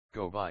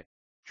Govvi,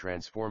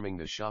 transforming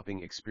the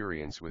shopping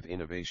experience with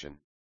innovation.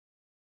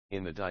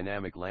 In the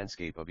dynamic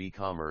landscape of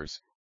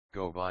e-commerce,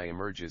 Govvi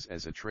emerges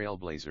as a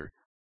trailblazer,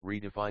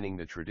 redefining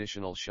the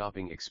traditional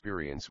shopping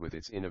experience with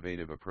its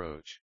innovative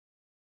approach.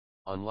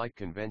 Unlike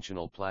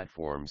conventional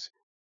platforms,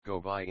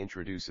 Govvi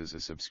introduces a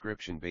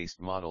subscription-based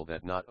model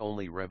that not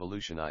only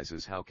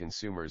revolutionizes how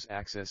consumers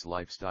access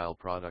lifestyle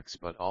products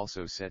but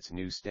also sets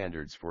new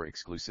standards for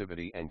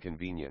exclusivity and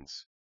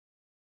convenience.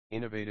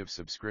 Innovative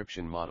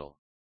subscription model.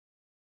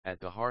 At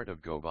the heart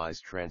of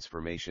Govvi's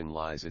transformation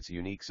lies its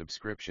unique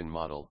subscription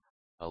model,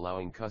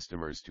 allowing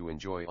customers to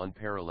enjoy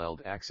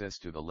unparalleled access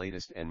to the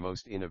latest and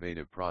most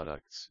innovative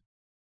products.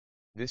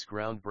 This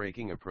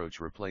groundbreaking approach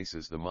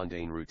replaces the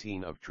mundane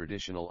routine of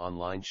traditional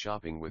online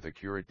shopping with a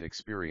curated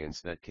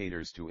experience that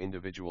caters to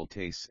individual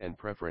tastes and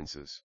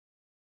preferences.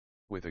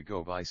 With a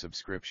Govvi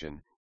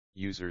subscription,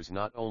 users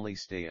not only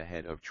stay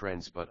ahead of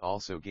trends but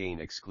also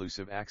gain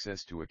exclusive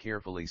access to a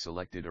carefully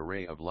selected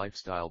array of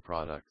lifestyle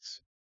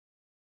products.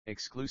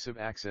 Exclusive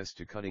access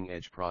to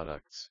cutting-edge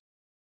products.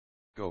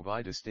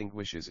 Govvi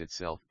distinguishes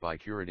itself by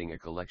curating a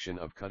collection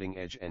of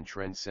cutting-edge and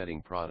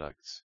trend-setting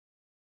products.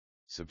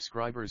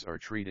 Subscribers are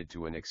treated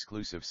to an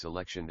exclusive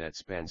selection that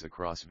spans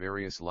across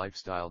various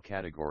lifestyle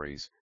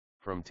categories,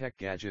 from tech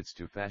gadgets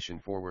to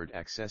fashion-forward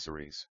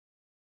accessories.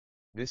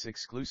 This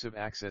exclusive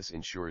access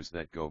ensures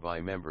that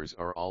Govvi members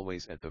are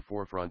always at the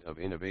forefront of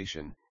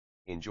innovation,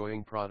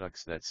 enjoying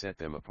products that set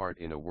them apart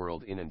in a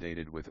world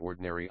inundated with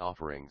ordinary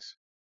offerings.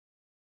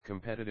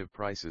 Competitive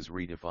prices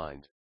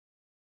redefined.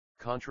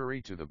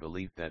 Contrary to the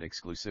belief that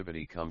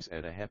exclusivity comes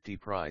at a hefty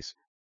price,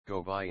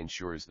 Govvi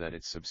ensures that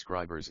its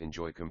subscribers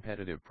enjoy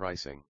competitive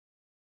pricing.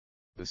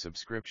 The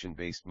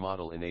subscription-based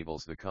model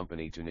enables the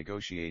company to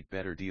negotiate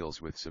better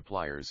deals with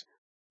suppliers,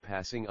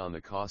 passing on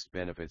the cost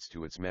benefits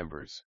to its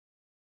members.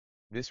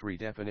 This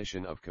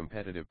redefinition of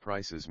competitive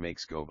prices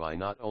makes Govvi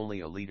not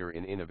only a leader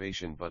in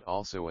innovation but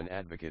also an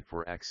advocate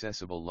for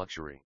accessible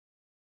luxury.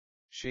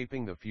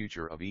 Shaping the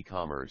future of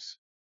e-commerce.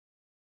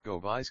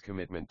 Govvi's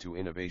commitment to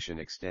innovation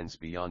extends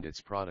beyond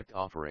its product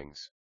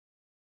offerings.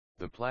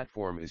 The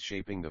platform is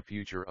shaping the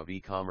future of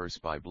e-commerce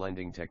by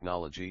blending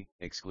technology,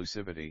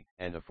 exclusivity,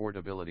 and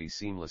affordability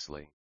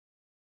seamlessly.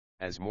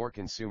 As more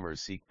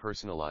consumers seek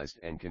personalized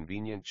and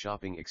convenient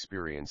shopping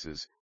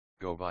experiences,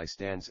 Govvi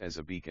stands as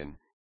a beacon,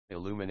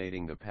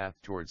 illuminating the path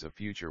towards a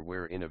future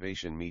where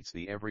innovation meets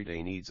the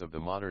everyday needs of the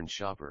modern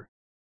shopper.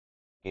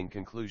 In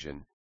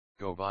conclusion,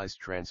 Govvi's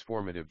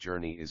transformative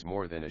journey is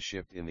more than a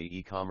shift in the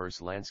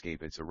e-commerce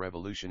landscape. It's a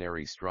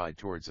revolutionary stride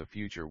towards a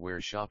future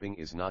where shopping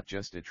is not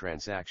just a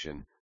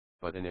transaction,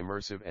 but an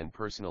immersive and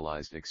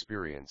personalized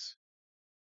experience.